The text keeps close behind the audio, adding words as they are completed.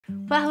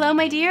Well, hello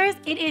my dears,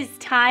 it is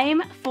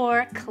time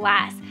for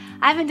class.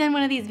 I haven't done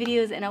one of these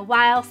videos in a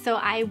while, so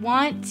I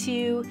want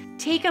to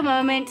take a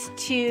moment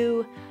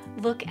to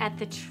look at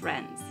the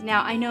trends.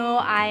 Now, I know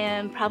I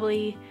am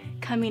probably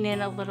coming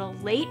in a little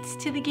late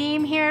to the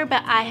game here,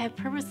 but I have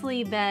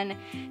purposely been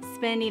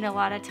spending a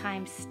lot of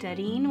time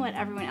studying what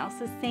everyone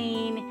else is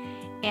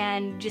saying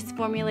and just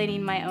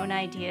formulating my own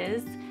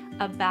ideas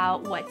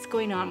about what's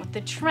going on with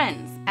the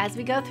trends. As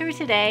we go through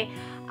today,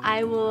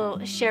 I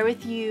will share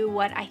with you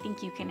what I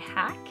think you can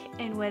hack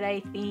and what I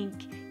think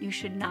you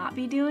should not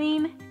be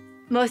doing.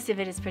 Most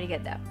of it is pretty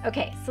good though.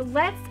 Okay, so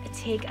let's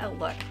take a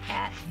look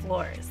at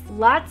floors.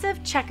 Lots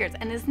of checkers,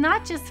 and it's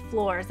not just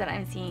floors that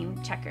I'm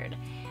seeing checkered,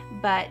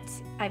 but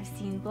I've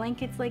seen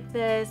blankets like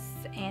this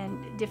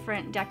and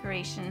different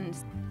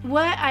decorations.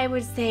 What I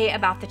would say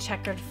about the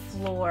checkered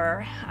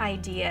floor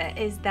idea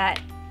is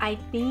that I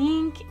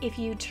think if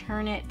you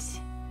turn it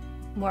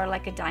more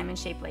like a diamond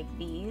shape like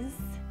these,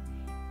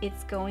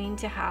 it's going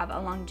to have a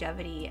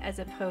longevity as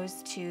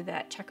opposed to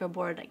that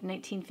checkerboard like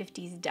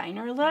 1950s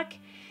diner look.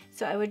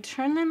 So I would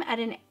turn them at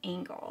an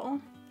angle,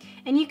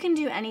 and you can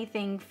do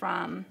anything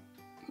from,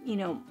 you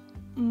know,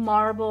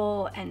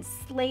 marble and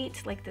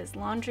slate like this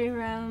laundry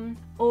room,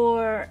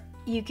 or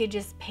you could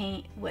just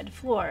paint wood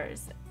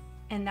floors,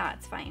 and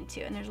that's fine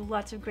too. And there's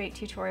lots of great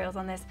tutorials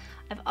on this.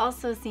 I've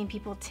also seen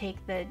people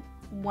take the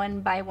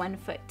 1 by 1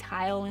 foot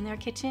tile in their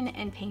kitchen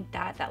and paint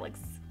that. That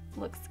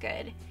looks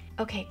good.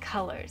 Okay,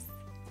 colors.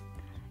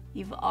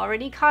 You've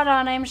already caught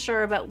on, I'm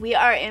sure, but we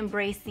are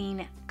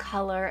embracing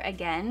color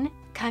again,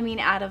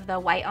 coming out of the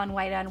white on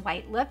white on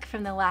white look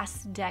from the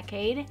last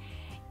decade.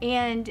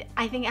 And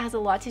I think it has a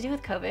lot to do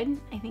with COVID.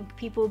 I think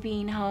people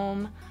being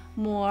home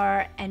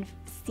more and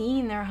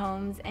seeing their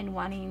homes and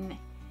wanting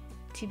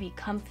to be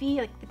comfy,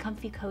 like the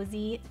comfy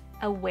cozy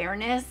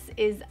awareness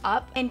is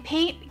up. And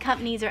paint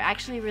companies are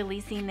actually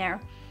releasing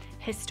their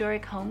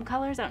historic home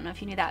colors. I don't know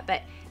if you knew that,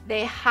 but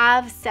they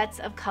have sets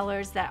of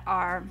colors that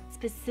are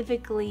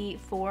specifically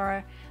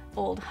for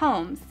old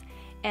homes,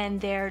 and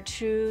they're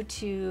true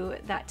to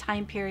that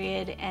time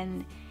period,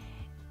 and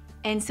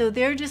so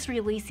they're just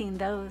releasing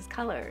those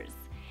colors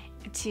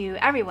to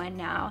everyone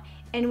now,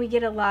 and we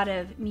get a lot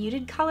of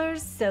muted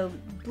colors, so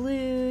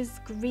blues,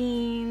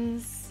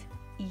 greens,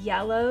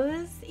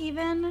 yellows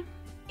even,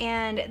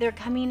 and they're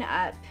coming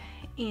up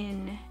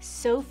in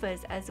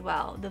sofas as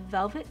well. The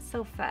velvet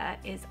sofa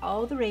is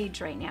all the rage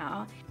right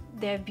now.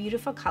 They're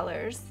beautiful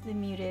colors, the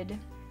muted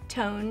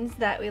tones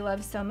that we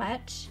love so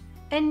much.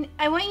 And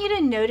I want you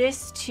to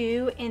notice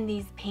too in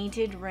these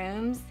painted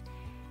rooms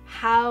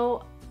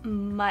how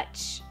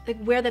much, like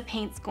where the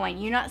paint's going.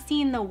 You're not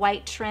seeing the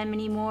white trim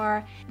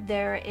anymore.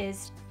 There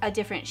is a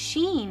different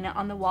sheen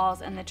on the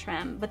walls and the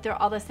trim, but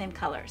they're all the same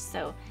color.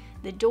 So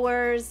the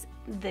doors,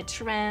 the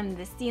trim,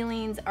 the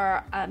ceilings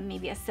are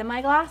maybe a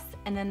semi-gloss,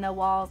 and then the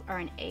walls are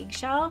an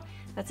eggshell.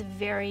 That's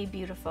very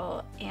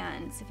beautiful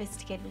and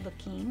sophisticated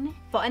looking.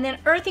 And then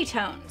earthy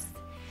tones.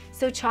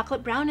 So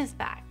chocolate brown is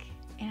back,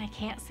 and I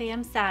can't say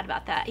I'm sad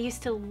about that. I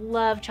used to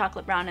love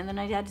chocolate brown, and then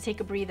I had to take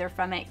a breather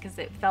from it because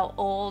it felt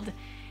old,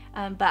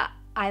 but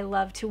I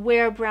love to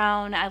wear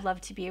brown. I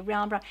love to be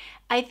around brown.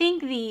 I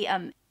think the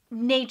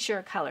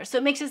nature color, so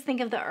it makes us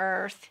think of the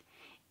earth,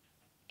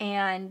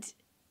 and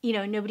you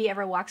know, nobody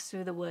ever walks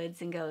through the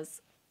woods and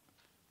goes,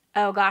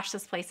 oh gosh,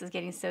 this place is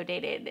getting so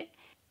dated.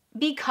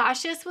 Be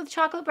cautious with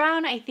chocolate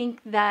brown. I think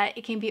that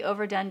it can be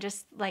overdone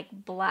just like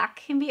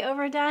black can be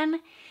overdone.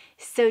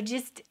 So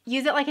just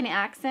use it like an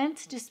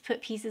accent. Just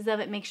put pieces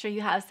of it. Make sure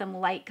you have some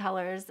light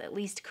colors, at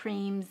least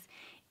creams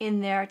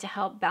in there to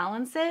help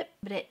balance it.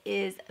 But it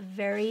is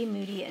very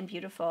moody and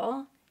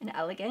beautiful and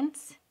elegant.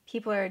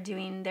 People are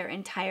doing their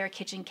entire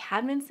kitchen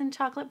cabinets in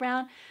chocolate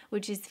brown,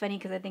 which is funny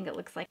because I think it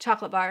looks like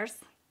chocolate bars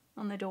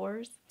on the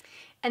doors.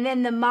 And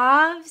then the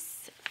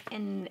mauves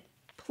and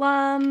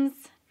plums,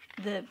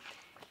 the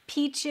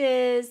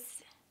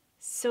peaches,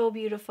 so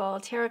beautiful.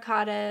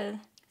 Terracotta,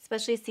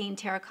 especially seeing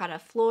terracotta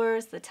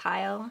floors, the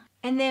tile.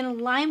 And then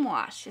lime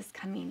wash is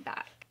coming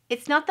back.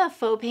 It's not the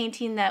faux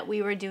painting that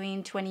we were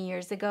doing 20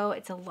 years ago.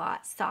 It's a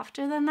lot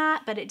softer than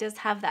that, but it does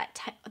have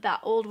that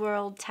old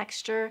world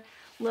texture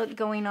look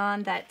going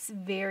on that's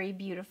very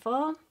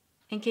beautiful.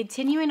 And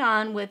continuing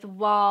on with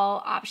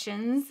wall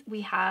options,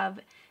 we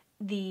have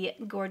the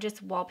gorgeous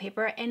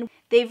wallpaper, and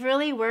they've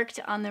really worked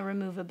on the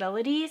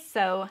removability,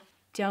 so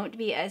don't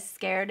be as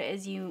scared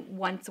as you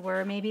once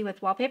were maybe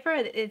with wallpaper.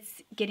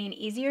 It's getting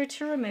easier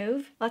to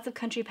remove. Lots of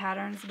country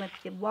patterns with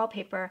the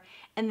wallpaper,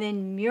 and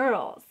then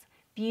murals,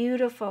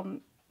 beautiful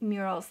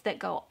murals that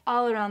go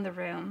all around the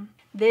room.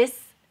 This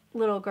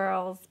little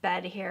girl's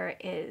bed here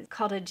is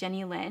called a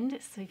Jenny Lind,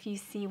 so if you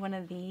see one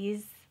of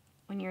these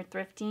when you're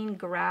thrifting,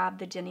 grab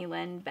the Jenny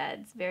Lind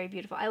beds. Very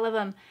beautiful. I love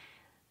them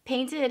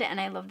painted,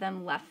 and I love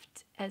them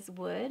left as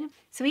wood.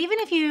 So even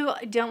if you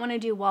don't want to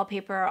do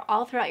wallpaper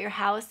all throughout your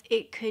house,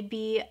 it could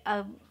be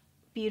a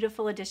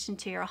beautiful addition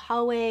to your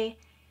hallway,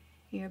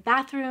 your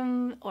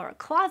bathroom, or a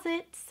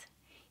closet.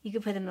 You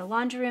could put them in the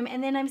laundry room,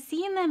 and then I'm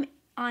seeing them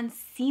on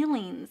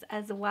ceilings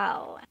as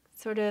well.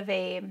 Sort of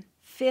a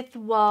fifth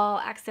wall,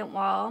 accent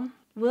wall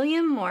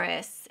William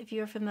Morris, if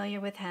you're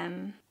familiar with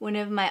him, one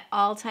of my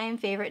all-time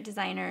favorite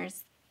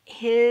designers,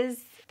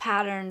 his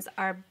patterns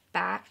are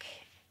back,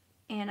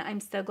 and I'm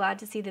so glad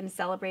to see them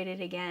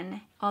celebrated again.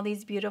 All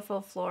these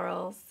beautiful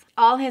florals.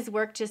 All his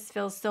work just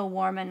feels so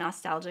warm and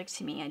nostalgic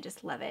to me. I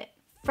just love it.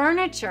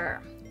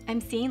 Furniture.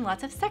 I'm seeing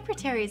lots of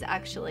secretaries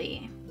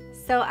actually.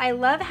 So I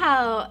love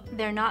how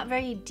they're not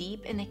very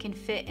deep and they can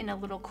fit in a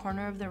little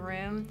corner of the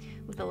room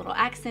with a little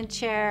accent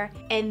chair,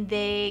 and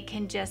they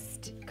can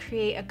just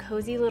create a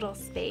cozy little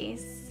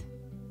space.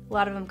 A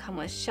lot of them come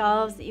with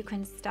shelves that you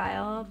can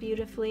style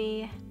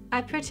beautifully.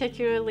 I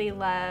particularly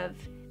love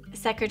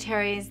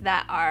secretaries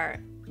that are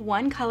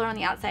one color on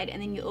the outside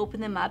and then you open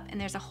them up and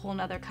there's a whole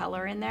nother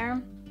color in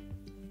there.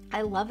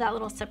 I love that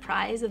little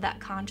surprise of that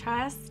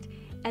contrast.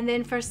 And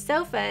then for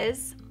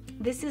sofas,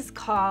 this is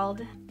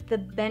called the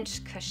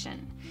bench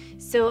cushion.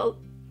 So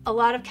a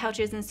lot of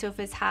couches and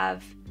sofas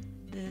have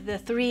the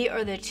 3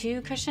 or the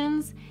 2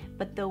 cushions,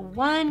 but the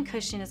 1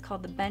 cushion is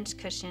called the bench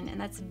cushion, and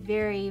that's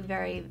very,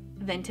 very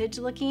vintage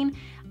looking.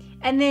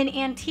 And then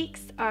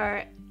antiques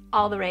are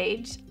all the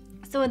rage.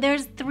 So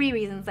there's 3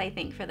 reasons I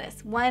think for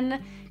this.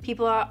 1,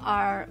 people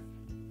are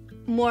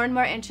more and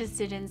more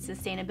interested in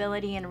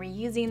sustainability and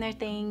reusing their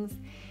things.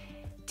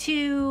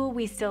 2,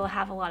 we still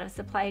have a lot of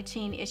supply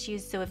chain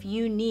issues, so if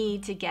you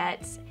need to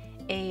get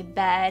a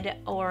bed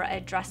or a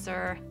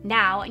dresser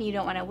now and you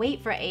don't want to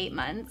wait for 8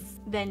 months,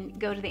 then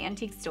go to the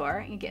antique store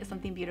and get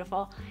something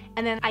beautiful.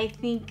 And then I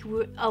think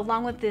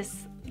along with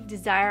this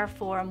desire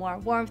for more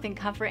warmth and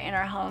comfort in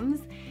our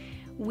homes,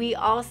 we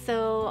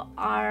also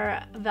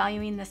are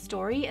valuing the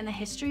story and the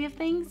history of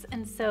things,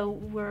 and so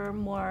we're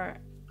more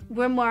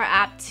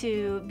apt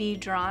to be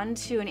drawn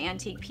to an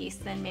antique piece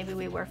than maybe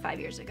we were 5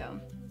 years ago.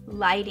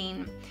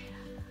 Lighting.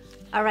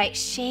 All right,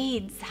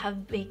 shades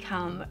have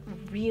become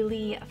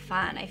really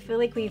fun. I feel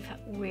like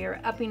we're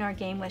upping our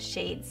game with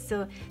shades.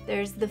 So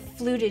there's the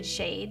fluted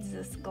shades.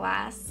 This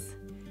glass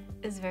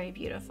is very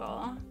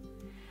beautiful.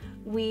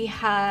 We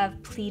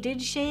have pleated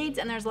shades,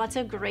 and there's lots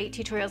of great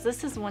tutorials.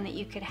 This is one that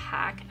you could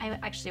hack. I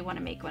actually want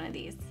to make one of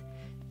these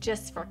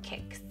just for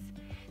kicks.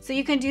 So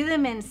you can do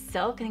them in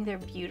silk. I think they're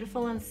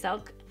beautiful in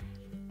silk,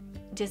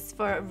 just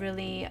for a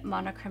really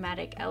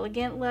monochromatic,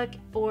 elegant look,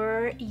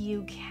 or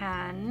you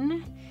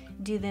can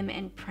do them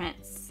in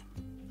prints.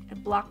 A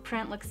block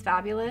print looks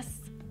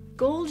fabulous.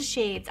 Gold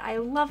shades, I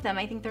love them.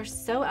 I think they're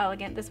so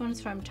elegant. This one's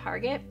from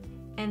Target,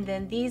 and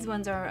then these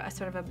ones are a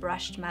sort of a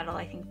brushed metal.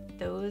 I think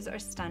those are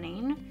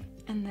stunning.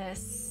 And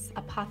this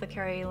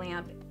apothecary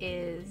lamp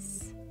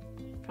is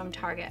from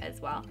Target as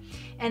well.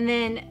 And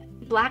then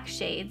black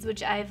shades,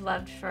 which I've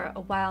loved for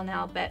a while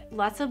now, but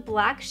lots of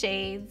black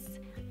shades.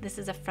 This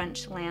is a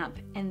French lamp,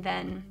 and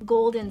then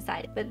gold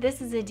inside. But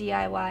this is a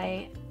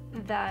DIY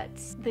that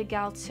the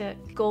gal took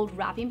gold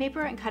wrapping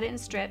paper and cut it in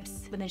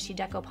strips, but then she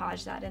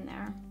decoupaged that in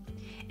there.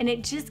 And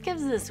it just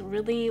gives this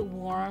really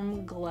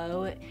warm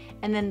glow,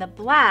 and then the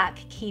black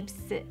keeps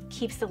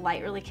the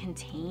light really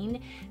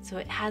contained, so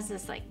it has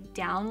this like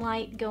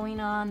downlight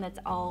going on that's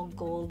all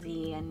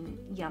goldy and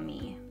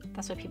yummy.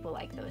 That's why people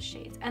like those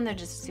shades, and they're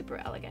just super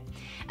elegant.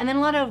 And then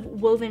a lot of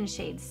woven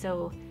shades,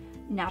 so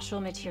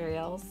natural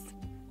materials,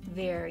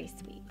 very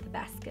sweet. The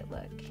basket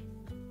look.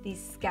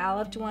 These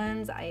scalloped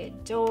ones I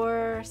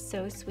adore,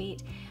 so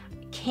sweet.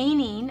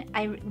 Caning,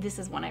 this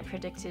is one I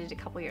predicted a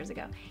couple years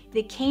ago.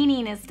 The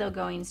caning is still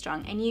going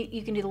strong, and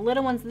you can do the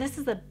little ones. This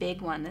is a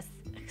big one.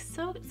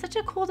 Such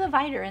a cool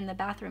divider in the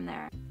bathroom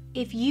there.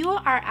 If you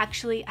are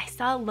actually, I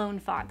saw Lone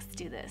Fox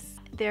do this.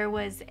 There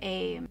was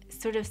a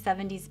sort of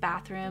 70s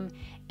bathroom,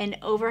 and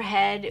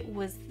overhead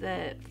was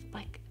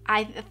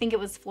I think it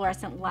was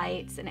fluorescent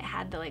lights, and it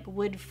had the like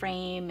wood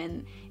frame,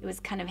 and it was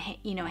kind of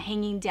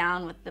hanging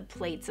down with the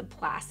plates of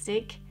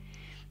plastic.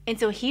 And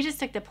so he just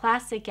took the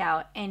plastic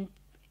out and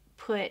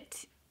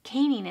put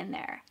caning in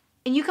there.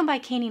 And you can buy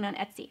caning on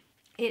Etsy.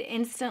 It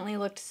instantly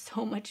looked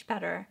so much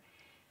better.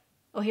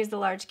 Oh, here's the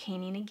large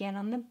caning again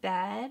on the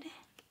bed.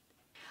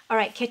 All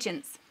right,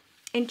 kitchens.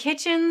 And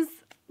kitchens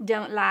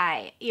don't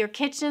lie. Your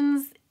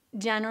kitchens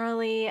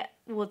generally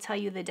will tell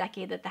you the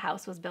decade that the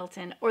house was built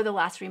in or the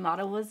last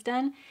remodel was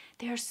done.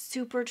 They're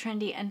super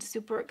trendy and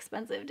super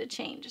expensive to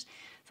change. So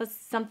that's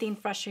something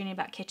frustrating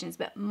about kitchens.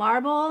 But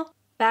marble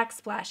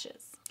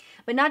backsplashes.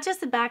 But not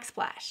just a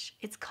backsplash.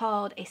 It's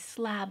called a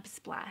slab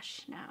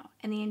splash now.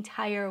 And the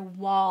entire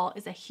wall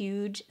is a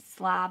huge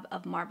slab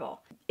of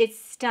marble. It's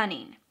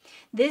stunning.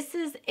 This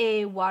is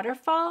a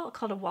waterfall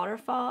called a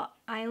waterfall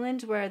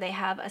island where they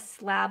have a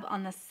slab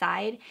on the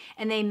side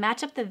and they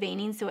match up the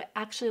veining so it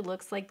actually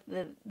looks like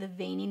the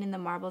veining in the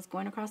marble is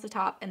going across the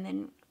top and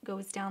then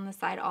goes down the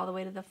side all the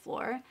way to the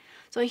floor.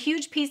 So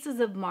huge pieces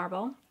of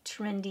marble,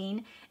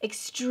 trending,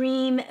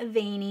 extreme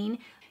veining,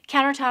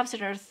 countertops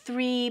that are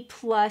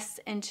 3+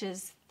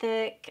 inches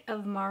thick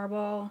of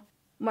marble,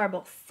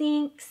 marble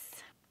sinks.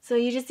 So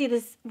you just see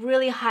this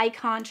really high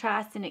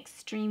contrast and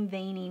extreme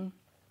veining.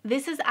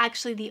 This is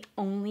actually the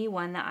only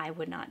one that I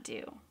would not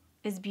do.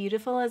 As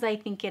beautiful as I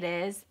think it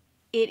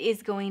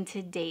is going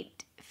to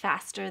date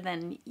faster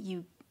than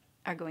you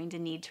are going to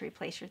need to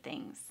replace your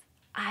things.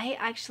 I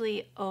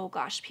actually, oh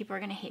gosh, people are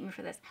gonna hate me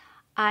for this.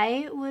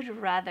 I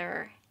would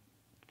rather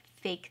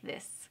fake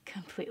this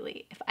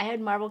completely. If I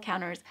had marble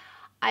counters,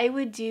 I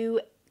would do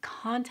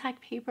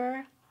contact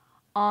paper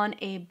on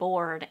a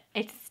board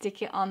and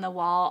stick it on the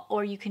wall,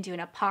 or you can do an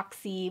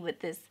epoxy with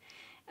this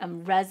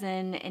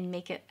resin and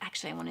make it,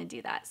 actually I want to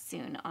do that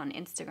soon on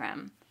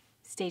Instagram.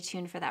 Stay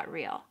tuned for that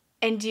reel.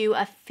 And do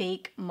a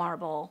fake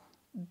marble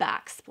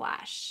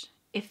backsplash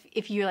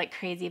if you're like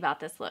crazy about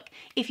this look.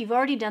 If you've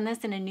already done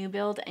this in a new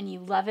build and you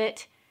love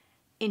it,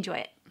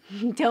 enjoy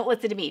it. Don't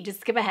listen to me,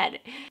 just skip ahead.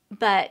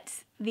 But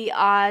the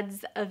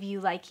odds of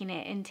you liking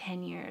it in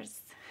 10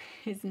 years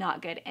is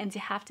not good. And to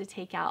have to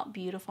take out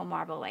beautiful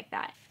marble like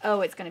that,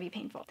 oh, it's gonna be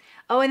painful.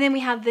 Oh, and then we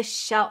have the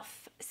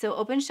shelf. So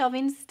open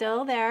shelving's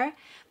still there,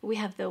 but we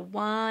have the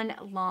one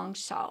long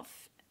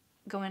shelf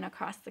going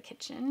across the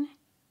kitchen.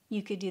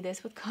 You could do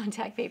this with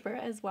contact paper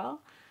as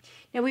well.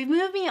 Now we've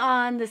moved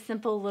beyond the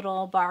simple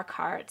little bar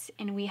cart,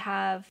 and we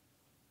have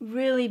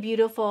really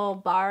beautiful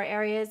bar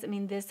areas. I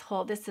mean, this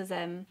is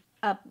a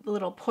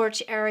little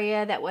porch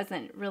area that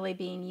wasn't really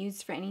being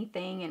used for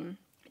anything, and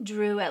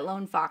Drew at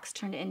Lone Fox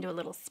turned it into a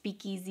little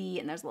speakeasy,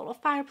 and there's a little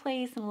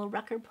fireplace and a little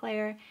record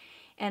player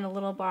and a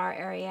little bar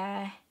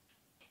area.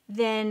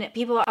 Then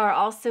people are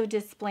also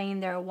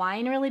displaying their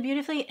wine really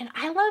beautifully, and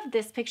I love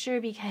this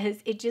picture because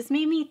it just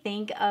made me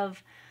think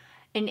of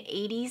an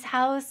 80s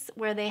house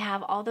where they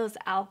have all those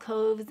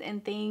alcoves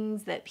and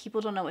things that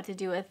people don't know what to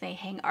do with. They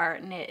hang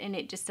art in it and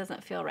it just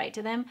doesn't feel right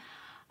to them.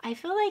 I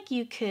feel like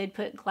you could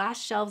put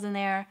glass shelves in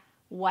there,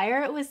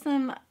 wire it with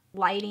some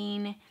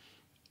lighting,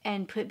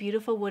 and put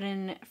beautiful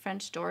wooden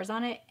French doors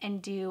on it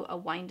and do a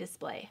wine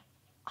display.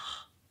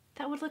 Oh,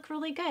 that would look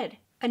really good.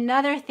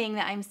 Another thing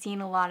that I'm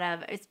seeing a lot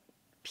of is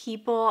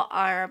people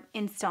are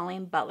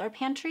installing butler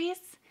pantries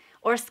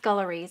or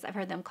sculleries. I've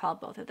heard them called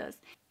both of those.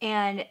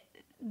 And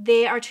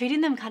they are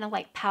treating them kind of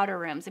like powder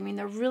rooms. I mean,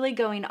 they're really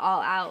going all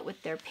out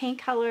with their paint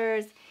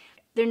colors.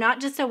 They're not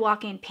just a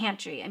walk-in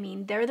pantry. I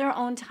mean, they're their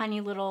own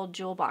tiny little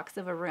jewel box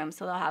of a room.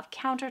 So they'll have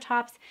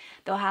countertops,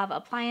 they'll have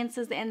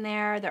appliances in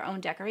there, their own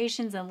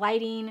decorations and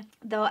lighting.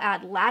 They'll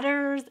add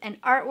ladders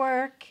and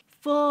artwork,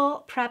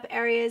 full prep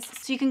areas.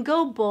 So you can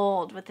go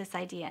bold with this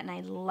idea, and I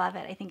love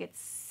it. I think it's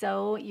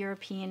so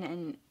European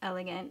and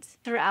elegant.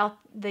 Throughout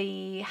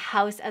the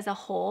house as a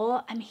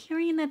whole, I'm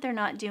hearing that they're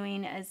not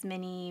doing as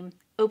many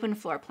open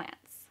floor plans.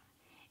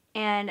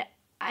 And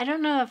I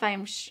don't know if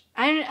I'm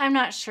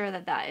not sure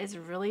that that is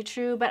really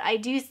true, but I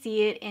do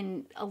see it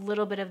in a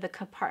little bit of the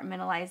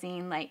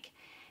compartmentalizing, like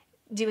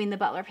doing the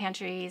butler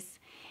pantries,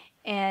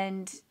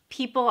 and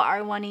people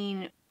are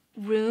wanting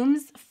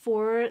rooms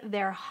for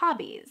their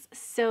hobbies.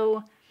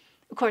 So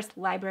of course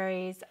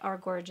libraries are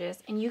gorgeous,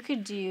 and you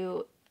could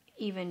do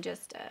even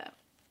just a,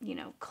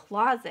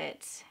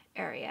 closet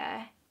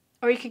area,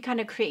 or you could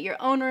kind of create your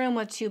own room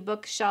with 2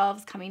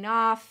 bookshelves coming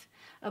off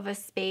of a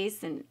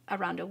space and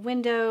around a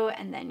window,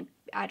 and then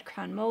add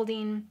crown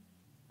molding.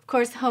 Of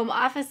course, home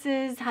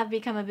offices have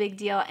become a big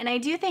deal, and I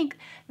do think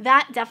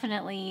that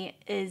definitely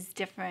is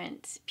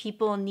different.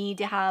 People need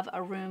to have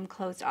a room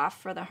closed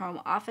off for the home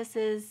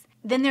offices.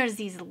 Then there's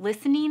these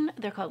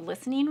they're called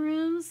listening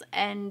rooms,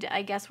 and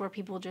I guess where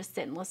people just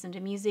sit and listen to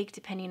music,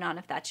 depending on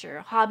if that's your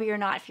hobby or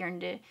not. If you're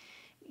into,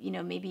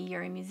 maybe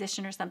you're a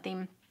musician or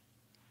something.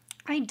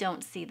 I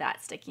don't see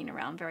that sticking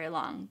around very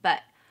long,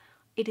 but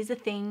it is a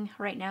thing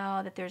right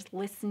now that there's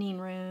listening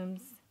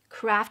rooms.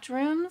 Craft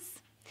rooms.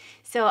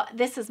 So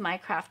this is my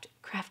craft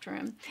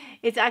room.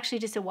 It's actually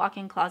just a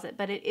walk-in closet,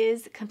 but it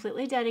is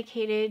completely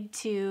dedicated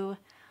to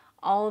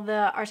all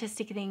the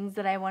artistic things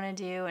that I want to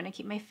do, and I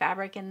keep my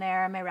fabric in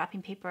there, my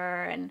wrapping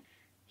paper, and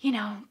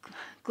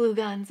glue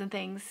guns and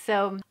things.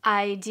 So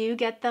I do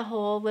get the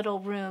whole little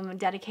room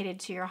dedicated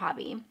to your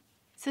hobby.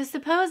 So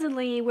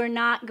supposedly we're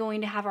not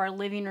going to have our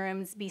living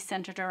rooms be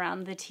centered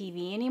around the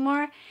TV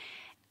anymore.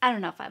 I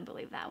don't know if I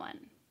believe that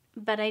one,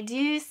 but I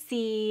do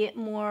see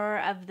more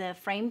of the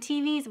frame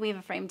TVs. We have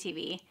a frame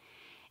TV,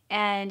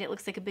 and it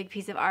looks like a big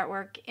piece of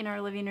artwork in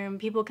our living room.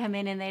 People come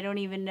in and they don't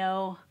even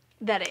know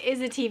that it is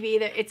a TV.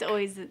 It's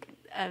always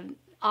an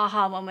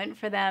aha moment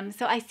for them.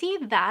 So I see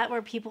that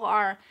where people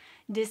are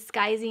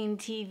disguising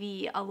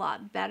TV a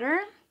lot better.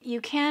 You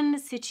can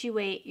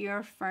situate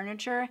your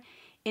furniture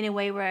in a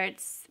way where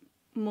it's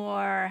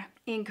more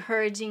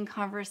encouraging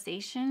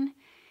conversation,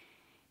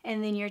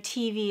 and then your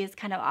TV is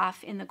kind of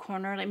off in the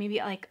corner, like maybe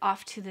like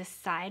off to the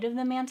side of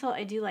the mantle.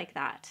 I do like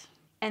that.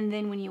 And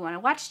then when you want to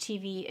watch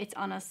TV, it's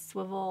on a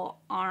swivel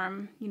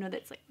arm,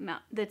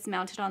 that's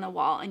mounted on the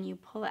wall, and you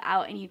pull it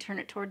out and you turn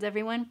it towards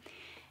everyone.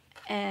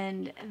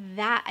 And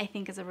that, I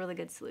think, is a really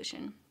good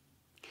solution.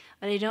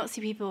 But I don't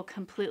see people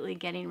completely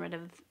getting rid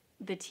of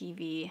the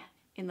TV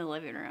in the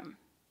living room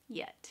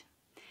yet.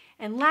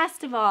 And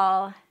last of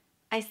all,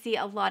 I see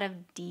a lot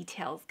of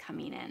details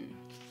coming in.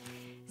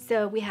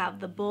 So we have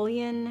the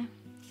bullion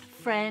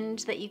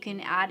fringe that you can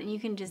add, and you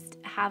can just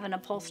have an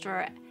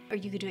upholsterer, or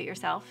you could do it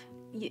yourself.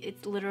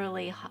 It's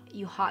literally,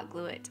 you hot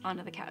glue it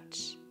onto the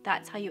couch.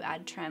 That's how you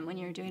add trim when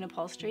you're doing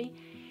upholstery.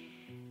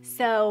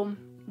 So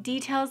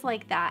details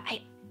like that,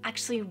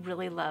 actually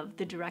really love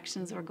the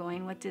directions we're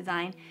going with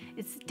design.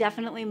 It's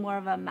definitely more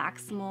of a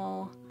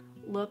maximal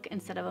look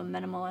instead of a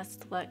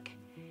minimalist look,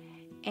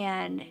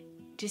 and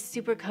just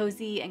super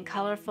cozy and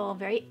colorful,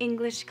 very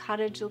English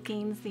cottage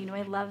looking, so you know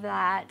I love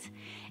that.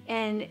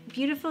 And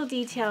beautiful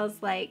details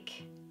like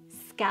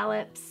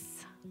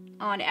scallops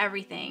on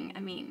everything. I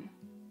mean,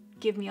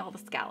 give me all the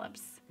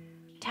scallops.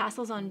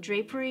 Tassels on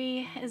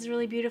drapery is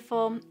really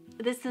beautiful.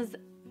 This is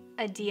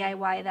a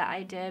DIY that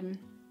I did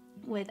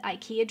with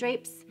IKEA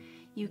drapes.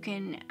 You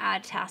can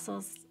add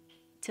tassels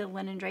to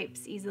linen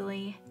drapes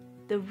easily.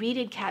 The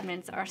reeded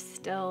cabinets are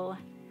still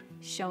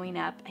showing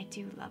up. I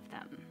do love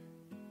them.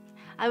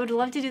 I would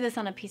love to do this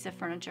on a piece of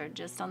furniture,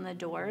 just on the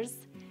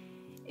doors.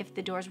 If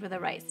the doors were the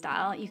right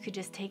style, you could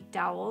just take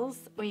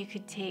dowels, or you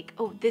could take,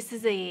 oh, this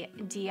is a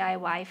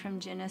DIY from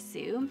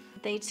Genesue.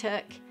 They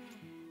took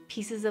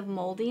pieces of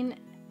molding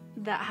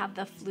that have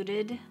the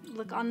fluted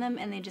look on them,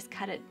 and they just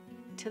cut it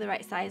to the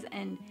right size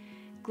and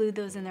glued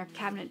those in their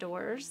cabinet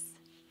doors.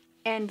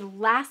 And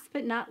last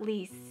but not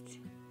least,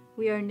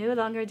 we are no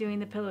longer doing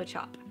the pillow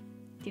chop.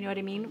 Do you know what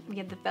I mean? We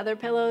have the feather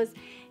pillows,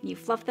 and you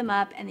fluff them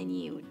up, and then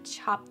you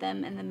chop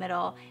them in the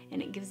middle,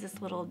 and it gives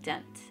this little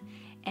dent.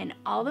 And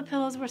all the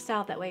pillows were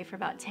styled that way for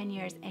about 10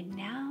 years, and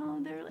now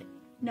they're like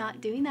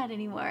not doing that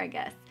anymore, I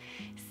guess.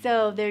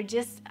 So they're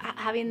just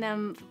having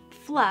them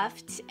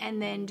fluffed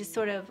and then just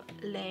sort of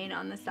laying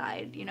on the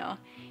side, you know,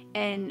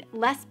 and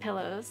less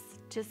pillows,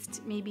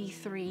 just maybe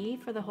 3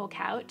 for the whole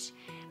couch,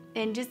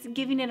 and just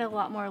giving it a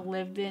lot more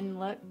lived-in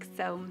look.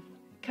 So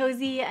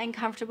cozy and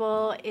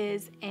comfortable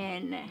is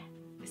in.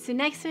 So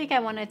next week I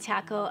want to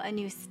tackle a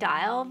new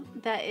style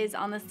that is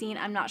on the scene.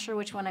 I'm not sure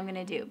which one I'm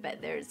going to do,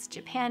 but there's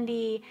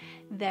Japandi,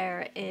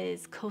 there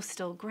is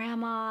Coastal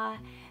Grandma,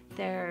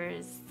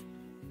 there's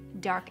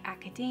Dark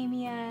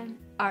Academia,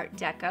 Art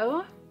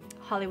Deco,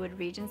 Hollywood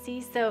Regency.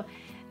 So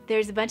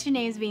there's a bunch of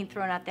names being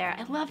thrown out there.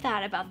 I love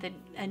that about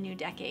a new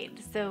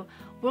decade. So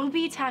we'll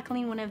be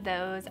tackling one of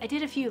those. I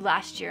did a few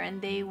last year,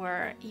 and they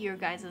were your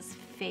guys'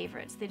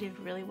 favorites. They did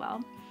really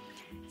well.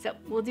 So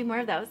we'll do more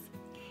of those.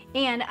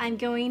 And I'm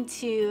going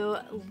to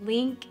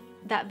link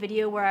that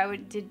video where I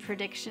did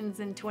predictions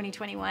in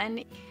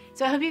 2021.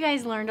 So I hope you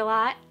guys learned a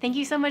lot. Thank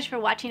you so much for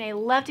watching. I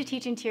love to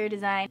teach interior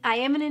design. I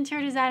am an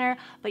interior designer,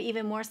 but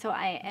even more so,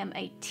 I am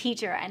a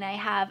teacher, and I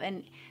have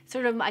an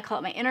sort of, I call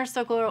it my inner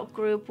circle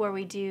group, where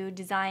we do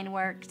design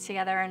work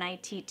together, and I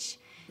teach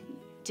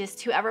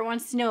just whoever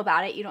wants to know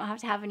about it. You don't have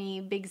to have any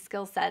big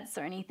skill sets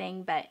or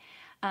anything, but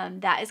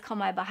that is called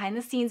my behind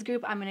the scenes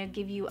group. I'm gonna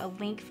give you a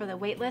link for the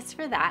wait list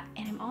for that.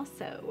 And I'm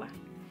also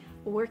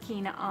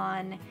working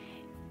on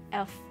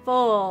a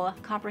full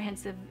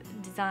comprehensive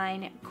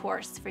design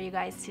course for you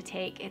guys to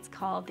take. It's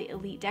called the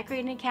Elite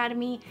Decorating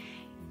Academy,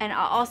 and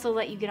I'll also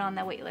let you get on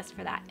the wait list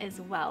for that as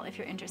well if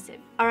you're interested.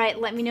 All right,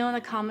 let me know in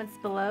the comments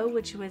below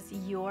which was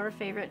your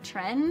favorite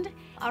trend.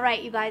 All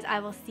right, you guys, I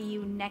will see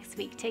you next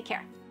week. Take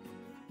care.